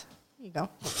sense. There you go.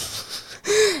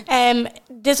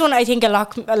 This one I think a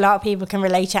lot of people can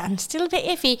relate to, and still a bit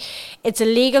iffy. It's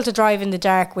illegal to drive in the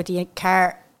dark with the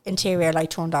car interior light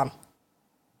turned on.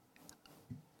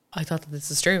 I thought that this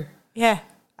is true. Yeah,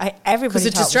 everybody. Because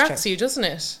it distracts you, doesn't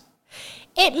it?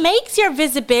 It makes your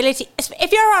visibility.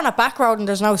 If you're on a back road and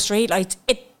there's no street lights,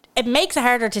 it makes it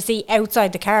harder to see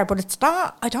outside the car. But it's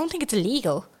not. I don't think it's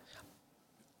illegal.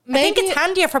 Maybe I think it's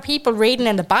handier for people reading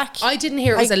in the back. I didn't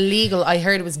hear it was illegal. I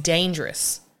heard it was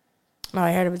dangerous. No,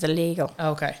 I heard it was illegal.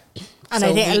 Okay. And so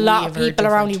I think a lot of people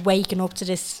are only waking up to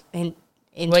this in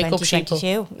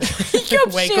 2022.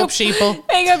 Wake up, sheeple.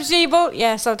 Wake up, sheeple.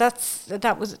 Yeah, so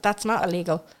that's not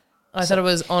illegal. I thought it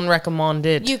was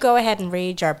unrecommended. You go ahead and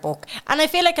read your book. And I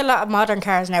feel like a lot of modern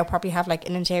cars now probably have like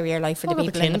an interior light for the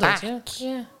people in the back.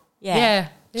 Yeah.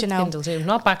 You know, Kindle too.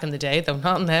 Not back in the day though.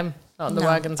 Not in them. Not in the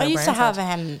wagons. I used to have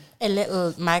a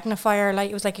little magnifier light.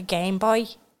 It was like a Game Boy.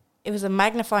 It was a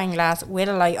magnifying glass with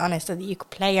a light on it so that you could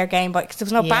play your Game Boy because there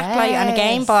was no backlight on a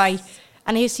Game Boy.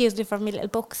 And I used to use it for my little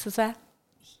books as well.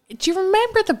 Do you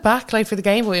remember the backlight for the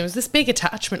Game Boy? It was this big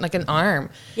attachment, like an arm.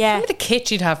 Yeah. Remember the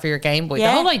kit you'd have for your Game Boy?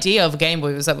 Yeah. The whole idea of a Game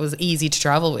Boy was that it was easy to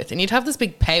travel with. And you'd have this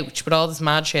big pouch with all this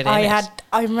mad shit in it.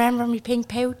 I remember my pink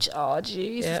pouch. Oh,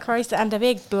 Jesus Yeah. Christ. And a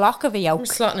big block of a yolk.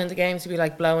 Slotting in the games, you'd be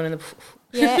like blowing in the...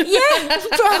 Yeah, yeah.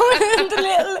 Blowing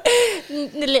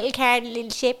the little car, the little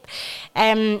ship.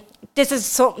 This is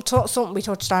something we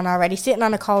touched on already. Sitting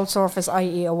on a cold surface,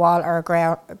 i.e. a wall or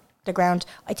the ground.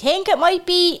 I think it might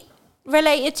be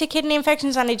related to kidney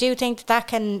infections, and I do think that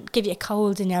can give you a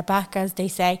cold in your back, as they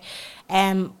say.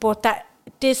 But that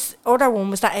this other one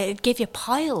was that it'd give you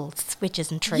piles, which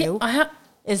isn't true. Yeah,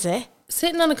 is it?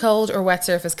 Sitting on a cold or wet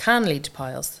surface can lead to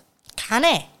piles. Can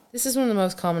it? This is one of the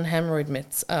most common hemorrhoid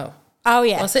myths. Oh,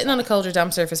 yeah. While sitting on a cold or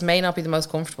damp surface may not be the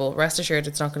most comfortable, rest assured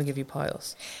it's not going to give you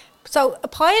piles. So a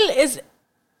pile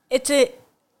it's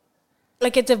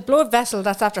a blood vessel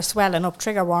that's after swelling up.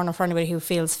 Trigger warning for anybody who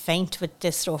feels faint with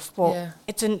this stuff. But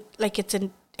it's an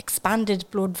expanded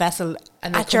blood vessel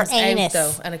and at your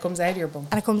anus. And it comes out of your bum.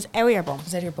 And it comes out of your bum. It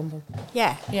comes out of your bum.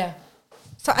 Yeah. Yeah.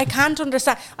 So I can't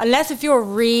understand, unless if you're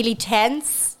really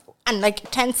tense and like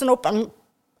tensing up and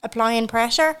applying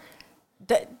pressure,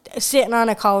 sitting on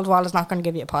a cold wall is not going to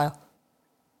give you a pile.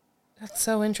 That's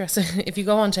so interesting. If you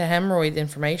go on to hemorrhoid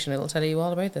information, it'll tell you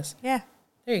all about this. Yeah.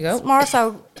 There you go. It's more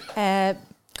so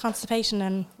constipation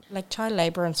and like child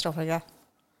labour and stuff like that.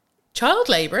 Child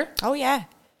labour? Oh, yeah.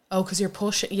 Oh, because you're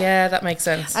pushing. Yeah, that makes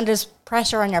sense. And there's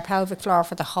pressure on your pelvic floor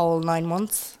for the whole 9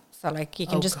 months. So like you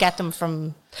can get them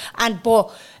from...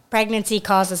 But pregnancy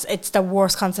causes... It's the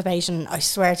worst constipation. I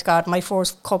swear to God, my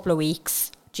first couple of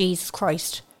weeks, Jesus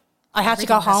Christ... I had to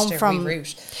go home from...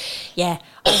 Yeah.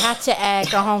 I had to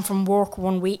go home from work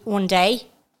one day.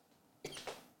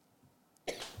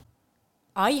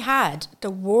 I had the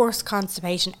worst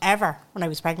constipation ever when I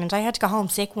was pregnant. I had to go home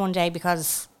sick one day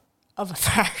because of a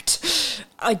fart.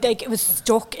 I think it was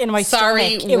stuck in my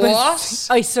stomach. What?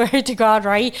 I swear to God,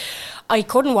 right? I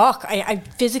couldn't walk. I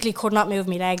physically could not move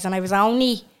my legs. And I was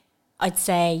only, I'd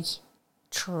say,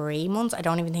 3 months. I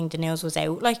don't even think the news was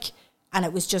out. And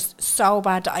it was just so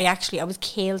bad that I was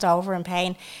keeled over in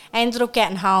pain. I ended up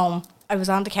getting home. I was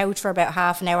on the couch for about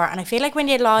half an hour. And I feel like when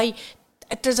you lie,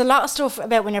 there's a lot of stuff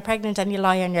about when you're pregnant and you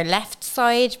lie on your left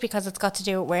side because it's got to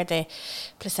do with where the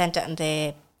placenta and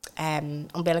the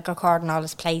umbilical cord and all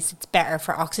is placed. It's better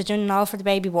for oxygen and all for the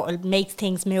baby, but it makes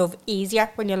things move easier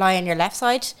when you lie on your left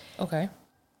side. Okay.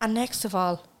 And next of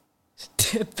all,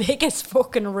 the biggest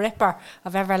fucking ripper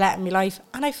I've ever let in my life.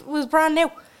 And it was brand new.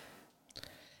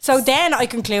 So then I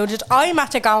concluded I'm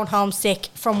after going home sick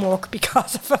from work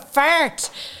because of a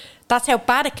fart. That's how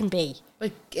bad it can be.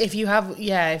 Like if you're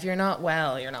not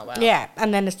well, you're not well. Yeah,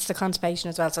 and then it's the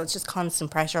constipation as well. So it's just constant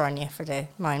pressure on you for the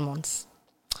 9 months.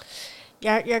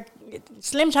 You're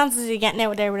slim chances of you getting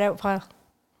out of there without a pile.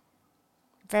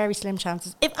 Very slim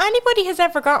chances. If anybody has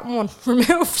ever gotten one removed,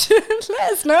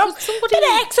 let us know. Somebody bit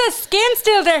of excess skin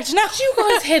still there. Do you know? You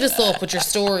guys hit us up with your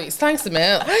stories. Thanks a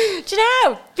mil. Do you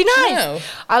know? Be nice. Do you know?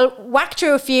 I'll whack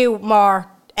through a few more.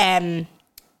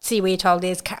 See what you told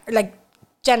is like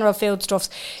general food stuffs.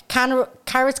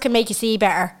 Carrots can make you see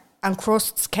better, and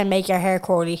crusts can make your hair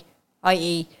curly.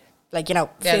 I.e., like Yeah,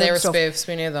 they were spoofs.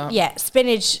 We knew that. Yeah,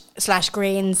 spinach /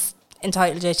 greens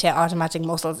entitled you to automatic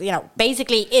muscles.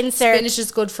 Basically insert... Spinach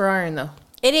is good for iron, though.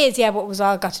 It is, yeah, but it was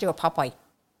all got to do with Popeye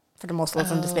for the muscles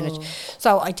and the spinach.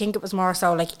 So I think it was more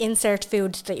so like insert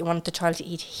food that you want the child to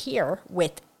eat here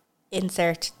with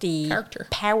insert the character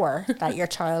power that your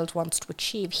child wants to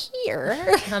achieve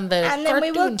here. And then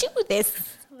we will do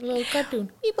this. A little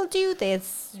cartoon. We will do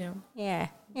this. Yeah.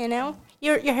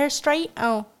 Your hair straight?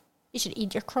 Oh, you should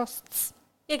eat your crusts.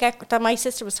 You get that. My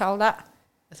sister was told that.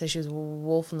 I think she was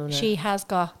wolfing them. She has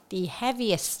got the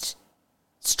heaviest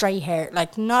straight hair,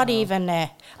 like not even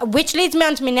which leads me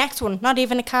on to my next one, not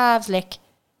even a calves lick,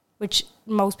 which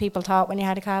most people thought when you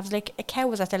had a calves lick, a cow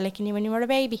was after licking you when you were a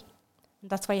baby. And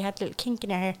that's why you had a little kink in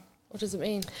your hair. What does it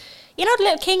mean? You know the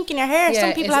little kink in your hair?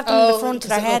 Some people have them in the front of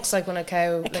their head. It looks like when a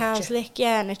cow's lick,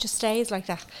 yeah, and it just stays like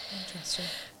that. Interesting.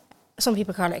 Some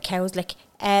people call it a cow's lick.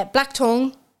 Black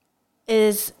tongue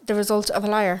is the result of a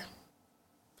liar.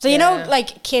 So you know,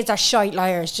 like, kids are shite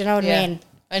liars. Do you know what I mean?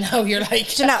 I know, you're like...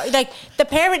 Do you know, like, the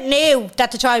parent knew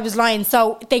that the child was lying,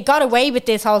 so they got away with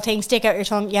this whole thing, stick out your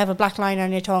tongue, you have a black line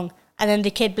on your tongue, and then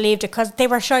the kid believed it because they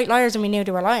were shite liars and we knew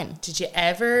they were lying. Do you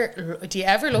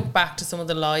ever look back to some of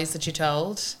the lies that you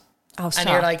told? Oh, stop. And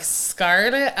you're like,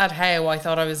 Scarlet, at how I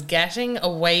thought I was getting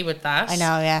away with that. I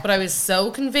know, yeah. But I was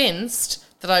so convinced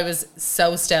that I was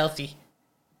so stealthy.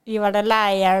 You are a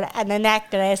liar and an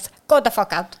actress. Go the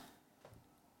fuck out.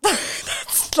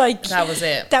 That's like That was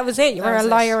it. That was it. You were a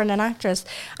liar and an actress.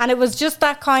 And it was just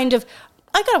that kind of,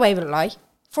 I got away with a lie.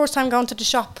 First time going to the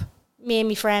shop, me and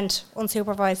my friend,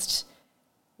 unsupervised.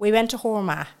 We went to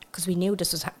Horma, because we knew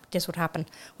this would happen.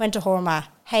 Went to Horma.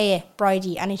 Hey,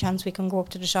 Bridie, any chance we can go up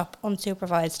to the shop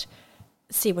unsupervised?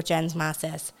 See what Jen's ma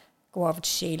says. Go over to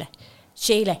Sheila.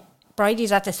 Sheila,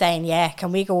 Bridie's at the saying, yeah,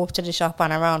 can we go up to the shop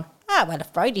on our own? Ah, well,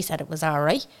 if Bridie said it was all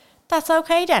right, that's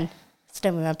okay then. So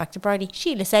then we went back to Bridie.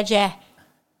 Sheila said, yeah.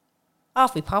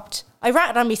 Off we popped. I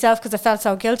ratted on myself because I felt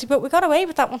so guilty, but we got away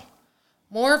with that one.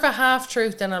 More of a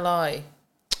half-truth than a lie.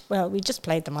 Well, we just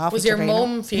played them off. Was your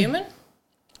mum fuming?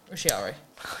 Or was she alright?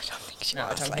 I don't think she No,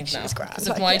 I was. don't Like, think she so. was grand. Because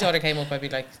if my daughter came up, I'd be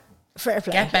like, fair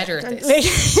play. get better at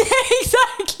this.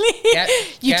 Exactly.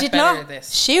 You Get did better not at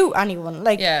this. shoot anyone.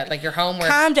 Like, Yeah, like your homework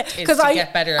calm down. is Because to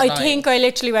get better at I lying. think I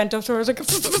literally went up to her. I was like,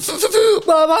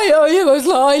 Mom,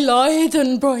 I lied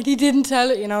and Bridie didn't tell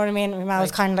it. You know what I mean? My mum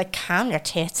was kind of like, calm your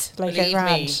tits. Like, Believe you're me,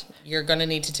 grand. you're going to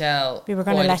need to tell. We were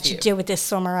going to quite a let you few. do it this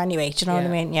summer anyway. Do you know what I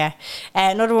Yeah. mean? Yeah.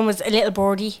 Another one was a little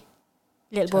birdie.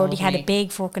 Little birdie had a me.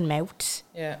 big fucking mouth.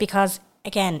 Yeah. Because,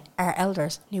 again, our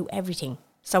elders knew everything.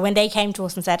 So when they came to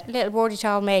us and said, little birdie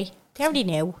told me, they already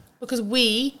knew. Because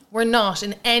we were not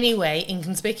in any way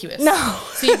inconspicuous. No.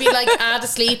 So you'd be like at a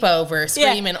sleepover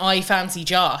screaming, I fancy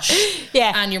Josh.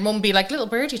 Yeah. And your mum would be like, little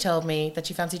birdie told me that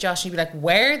you fancy Josh. And you'd be like,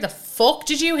 where the fuck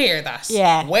did you hear that?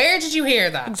 Yeah. Where did you hear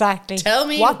that? Exactly. Tell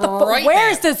me what the right Where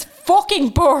now. is this fucking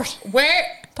bird?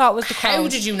 Where? Thought it was the How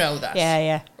crows. did you know that? Yeah,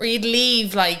 yeah. Or you'd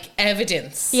leave like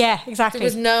evidence. Yeah, exactly. There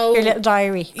was no... Your little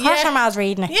diary. Of course Yeah. your ma's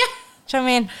reading it. Yeah. Do you know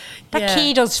what I mean? That Yeah.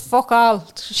 key does fuck all.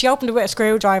 She opened it with a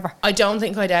screwdriver. I don't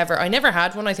think I never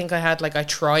had one. I think I had like, I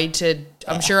tried to,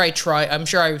 I'm sure I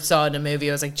saw in a movie,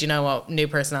 I was like, do you know what? New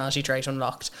personality trait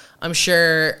unlocked. I'm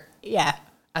sure Yeah.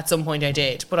 at some point I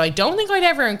did. But I don't think I'd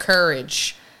ever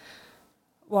encourage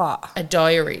What? a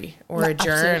diary or No, a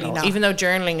absolutely journal. not. Even though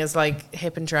journaling is like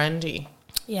hip and trendy.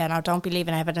 Yeah, no, don't be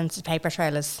leaving evidence. The paper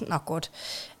trail is not good.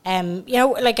 You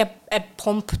know, like a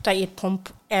pump that you'd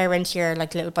pump air into your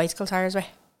like little bicycle tires with.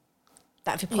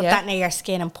 That if you put Yeah. that near your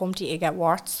skin and pumped it, you get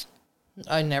warts.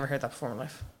 I never heard that before in my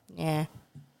life. Yeah.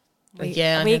 Like,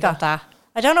 I We heard got that.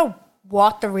 I don't know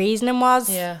what the reasoning was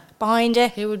Yeah. behind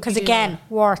it. Who would be Because doing again, that?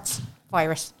 warts,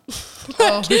 virus.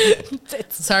 Oh,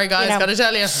 It's, sorry guys, you know, gotta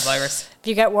tell you, virus. if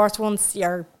you get warts once,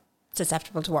 you're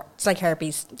susceptible to warts. It's like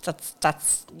herpes.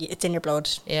 That's it's in your blood.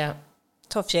 Yeah.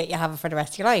 Tough shit. You have it for the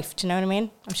rest of your life. Do you know what I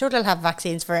mean? I'm sure they'll have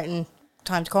vaccines for it in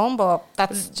time to come, but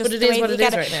that's just but it the is way what that it you is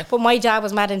get right now. But my dad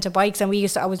was mad into bikes, and we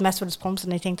used to always mess with his pumps,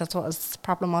 and I think that's what his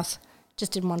problem was.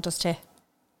 Just didn't want us to,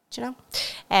 do you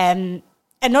know.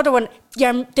 Another one.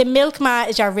 The milkman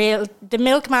is your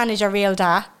real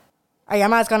dad. Or your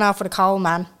ma's gone off with a coal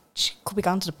man. She could be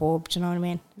gone to the pub. Do you know what I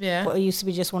mean? Yeah. But it used to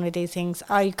be just one of these things.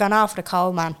 Oh, you've gone off with a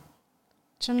coal man.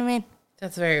 Do you know what I mean?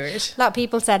 That's very weird. A lot of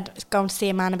people said going to see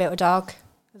a man about a dog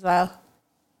as well.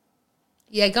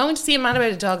 Yeah, going to see a man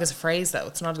about a dog is a phrase though.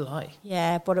 It's not a lie.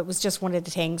 Yeah, but it was just one of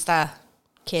the things that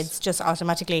kids just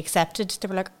automatically accepted. They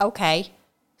were like, okay.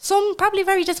 Some probably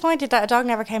very disappointed that a dog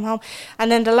never came home. And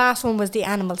then the last one was the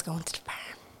animals going to the farm.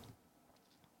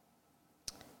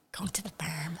 Going to the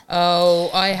farm. Oh,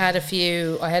 I had a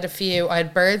few. I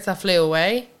had birds that flew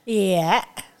away. Yeah.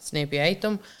 Snoopy ate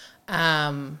them.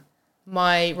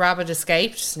 My rabbit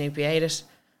escaped. Snoopy ate it.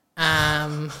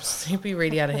 Snoopy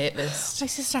really had a hit list. My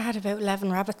sister had about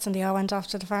 11 rabbits and they all went off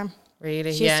to the farm.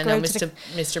 Really? She Yeah, no, screwed to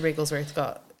Mr. Bigglesworth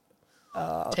got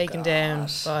taken down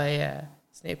by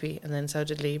Snoopy, and then so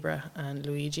did Libra and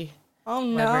Luigi. Oh,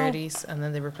 My no. birdies, and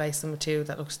then they replaced them with two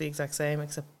that looks the exact same,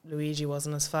 except Luigi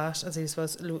wasn't as fat as he was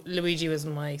supposed to. Luigi was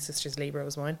my sister's, Libra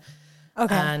was mine.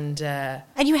 Okay. And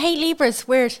And you hate Libras.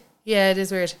 Weird. yeah, it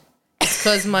is weird.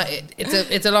 Because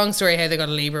it's a long story how they got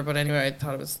a Libra, but anyway, I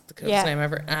thought it was the coolest Yeah. name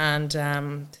ever. And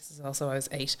this is also I was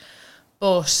 8,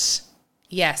 but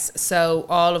yes, so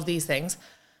all of these things,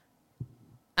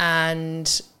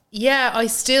 and yeah, I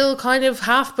still kind of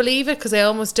half believe it because I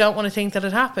almost don't want to think that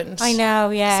it happened. I know,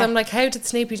 yeah. So I'm like, how did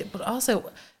Snoopy? But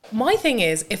also, my thing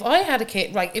is, if I had a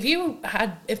kid, like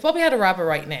if Bobby had a rabbit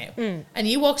right now, and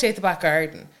you walked out the back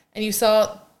garden and you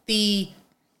saw the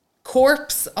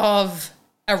corpse of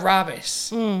a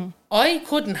rabbit, I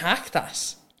couldn't hack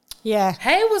that. Yeah.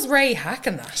 How was Ray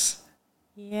hacking that?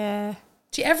 Yeah.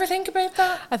 Do you ever think about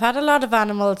that? I've had a lot of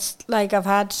animals. Like, I've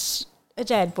had a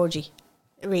dead budgie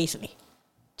recently.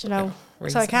 Do you know?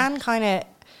 So I can kind of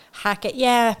hack it.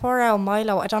 Yeah, poor old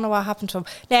Milo. I don't know what happened to him.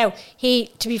 Now,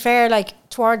 to be fair, like,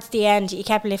 towards the end, he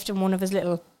kept lifting one of his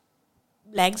little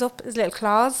legs up, his little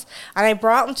claws. And I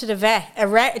brought him to the vet,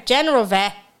 a general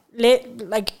vet,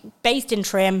 like based in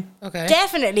Trim. Okay.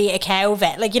 Definitely a cow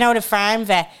vet, like, you know, the farm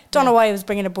vet. Don't know why I was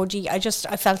bringing a budgie. I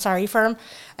felt sorry for him,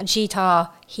 and she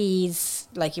thought he's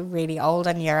like really old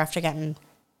and you're after getting,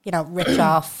 you know, ripped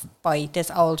off by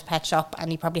this old pet shop, and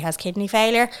he probably has kidney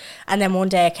failure. And then one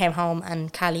day I came home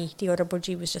and Callie, the other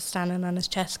budgie, was just standing on his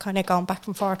chest, kind of going back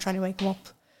and forth, trying to wake him up.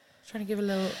 Trying to give a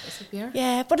little CPR.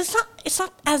 Yeah, but it's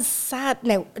not as sad.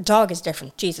 Now, a dog is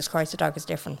different. Jesus Christ, a dog is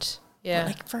different. Yeah. But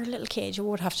like, for a little kid, you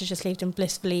would have to just leave them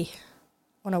blissfully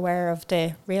unaware of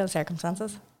the real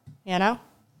circumstances. You know?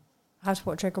 I have to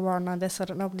put a trigger warning on this so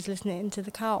that nobody's listening into the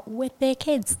car with their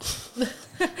kids.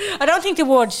 I don't think they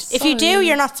would. Sorry. If you do,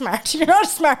 you're not smart. You're not a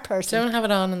smart person. Don't have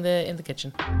it on in the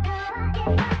kitchen.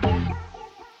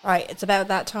 Right, it's about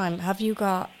that time. Have you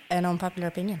got an unpopular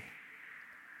opinion?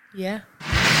 Yeah.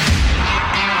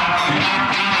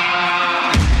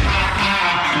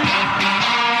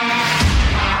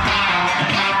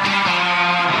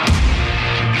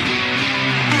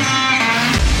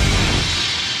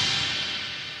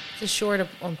 It's a short,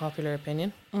 unpopular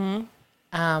opinion.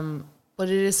 Mm-hmm. But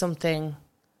it is something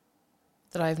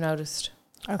that I've noticed.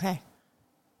 Okay.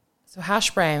 So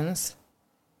hash browns.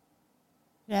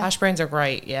 Yeah. Hash browns are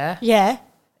great, yeah? Yeah.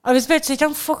 I was about to say,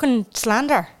 don't fucking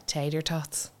slander. Tater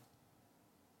tots.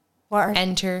 What are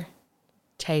Enter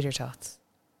tater tots.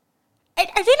 they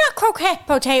not croquette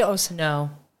potatoes?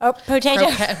 No. Oh, potato.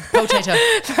 Potato.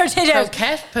 Potato.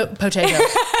 Croquette potato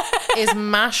is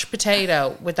mashed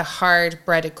potato with a hard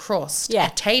breaded crust. Yeah.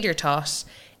 A tater tot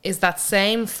is that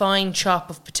same fine chop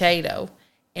of potato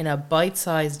in a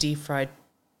bite-sized deep fried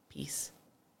piece.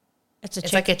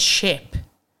 It's like a chip,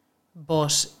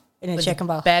 but in a with chicken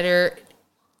ball. Better,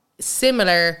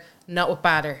 similar, not with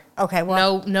batter. Okay,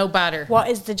 what? No batter. What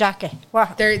is the jacket?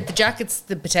 What? The jacket's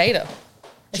the potato.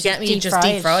 Do you get me? Deep Just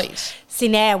deep fried. See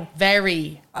now,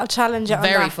 Very, I'll challenge you on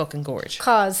very that. fucking gorge.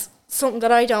 Because something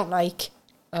that I don't like,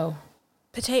 Oh.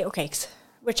 potato cakes,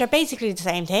 which are basically the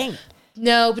same thing.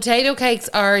 No, potato cakes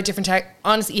are a different type.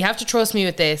 Honestly, you have to trust me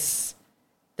with this.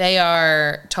 They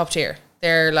are top tier.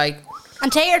 They're like...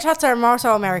 And tater tots are more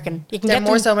so American. You can They're get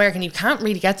more them. so American. You can't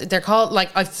really get... They're called like...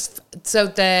 So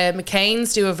the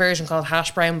McCain's do a version called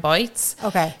hash brown bites.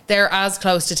 Okay. They're as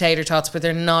close to tater tots, but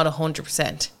they're not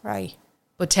 100%. Right.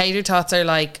 But tater tots are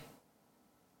like...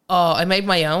 Oh, I made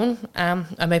my own.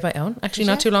 Actually,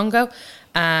 not too long ago.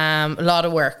 A lot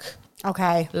of work.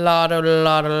 Okay. Lot of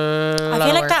I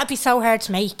feel like work. that'd be so hard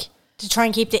to make, to try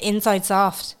and keep the inside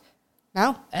soft.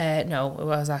 No? No, it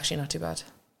was actually not too bad.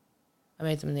 I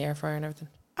made them in the air fryer and everything.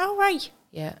 Oh, right.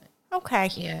 Yeah.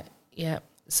 Okay. Yeah.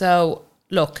 So,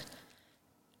 look,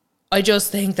 I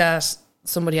just think that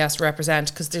somebody has to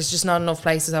represent, because there's just not enough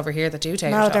places over here that do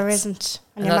tater tots. No, there isn't.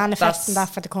 And you're manifesting that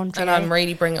for the country. And I'm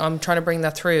trying to bring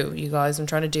that through, you guys. I'm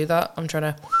trying to do that. I'm trying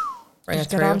to bring it Just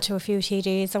get through. on to a few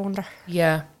TDs, I wonder.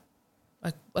 Yeah.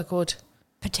 I could.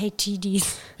 Potato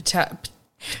TDs.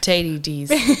 Potato D's.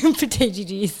 Potato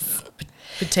D's.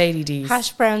 Potato D's.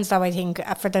 Hash browns, though, I think,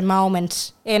 for the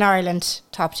moment, in Ireland,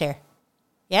 top tier.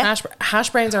 Yeah? Hash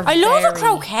browns are I love a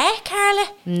croquette, Carla.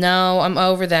 No, I'm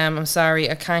over them. I'm sorry.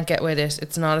 I can't get with it.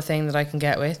 It's not a thing that I can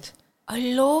get with. I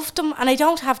love them, and I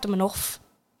don't have them enough.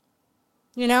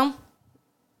 You know?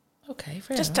 Okay,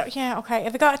 fair Just enough. yeah, okay.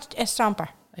 Have you got a stomper?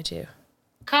 I do.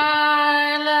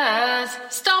 Carla's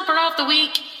Stomper of the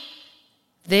Week.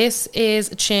 This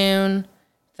is a tune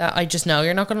that I just know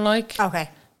you're not going to like. Okay.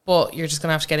 But you're just going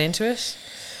to have to get into it.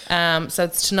 So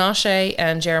it's Tinashe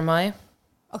and Jeremiah.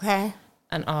 Okay.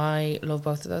 And I love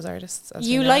both of those artists. As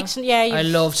You we know. like, yeah. I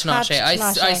love Tinashe.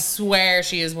 had I swear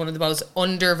she is one of the most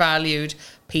undervalued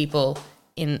people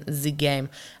in the game.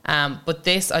 But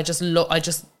this, I just love.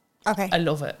 Okay. I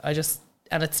love it.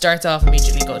 And it starts off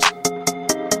immediately good.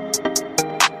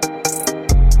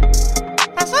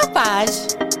 That's not bad.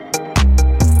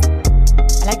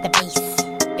 I like the bass.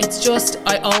 It's just,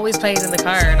 I always play it in the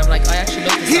car, and I'm like, I actually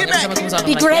love this song. Every time it comes on,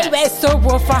 Be I'm great like, with yes. a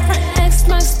subwoofer. X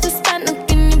marks the spot, now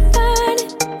can you find it?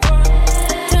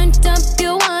 Turned up,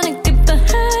 you wanna get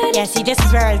behind. Yeah, see, this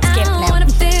is where I'd skip I now. wanna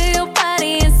feel your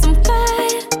body in some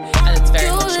fight. And it's very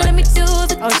much Let like me this. do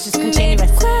the Oh, it's just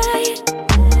continuous. It's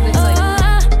like,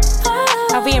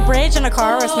 Have we a bridge and a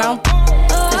chorus now?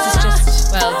 This is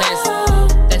just... well,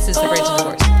 this is the bridge and the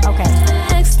chorus. Okay.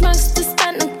 X marks the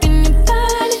spot, now can you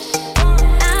find it?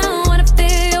 I wanna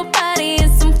feel your body in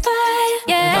some fight.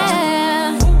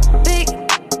 Yeah. Big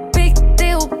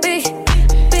deal, big.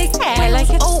 Yeah, I like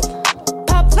it. Oh,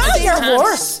 pop. It's not your can't.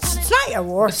 worst. It's not your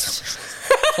worst.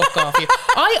 Fuck off you.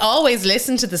 I always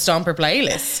listen to the Stomper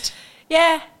playlist.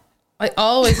 Yeah. I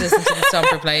always listen to the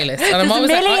Stomper playlist. And I'm There's a always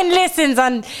million like, listens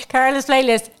on Carla's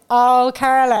playlist. all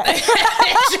Carla.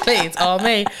 Literally, it's all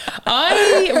me.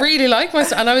 I really like my,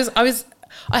 and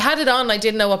I had it on. I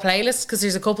didn't know what playlist because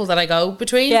there's a couple that I go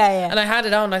between. Yeah. And I had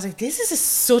it on. And I was like, this is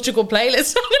such a good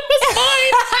playlist. And it was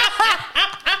fine.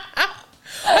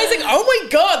 I was like, oh my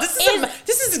god,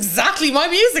 this is exactly my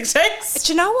music taste.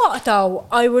 Do you know what though?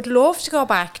 I would love to go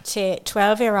back to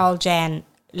 12-year-old Jen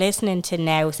listening to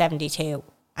Now 72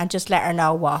 and just let her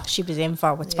know what she was in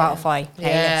for with Spotify playlists.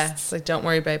 Yeah, it's like, don't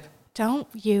worry, babe. Don't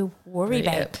you worry,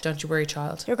 babe. Don't you worry,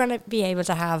 child. You're going to be able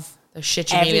to have Those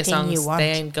shit you media everything songs, you want.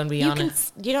 they ain't going to be on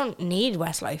it. You don't need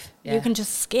Westlife. Yeah. You can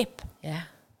just skip. Yeah.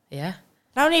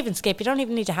 Don't even skip. You don't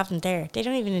even need to have them there. They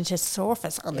don't even need to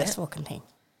surface on this fucking thing.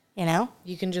 You know?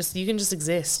 You can just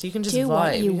exist. You can just Do vibe.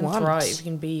 what you can want. thrive. You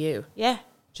can be you. Yeah.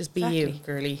 Just be Exactly. you,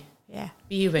 girly. Yeah.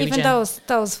 Be you, baby Even Jen.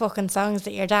 those fucking songs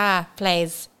that your dad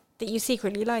plays that you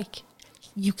secretly like.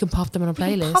 You can pop them on a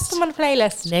playlist. Pop them on a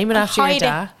playlist. Name it and after your hide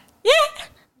dad. Yeah.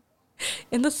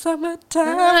 In the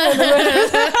summertime.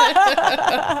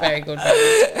 Very good.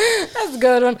 That's a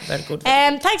good one. Very good.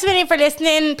 Thanks a million for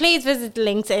listening. Please visit the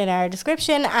links in our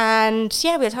description. And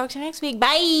yeah, we'll talk to you next week.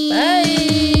 Bye.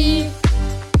 Bye.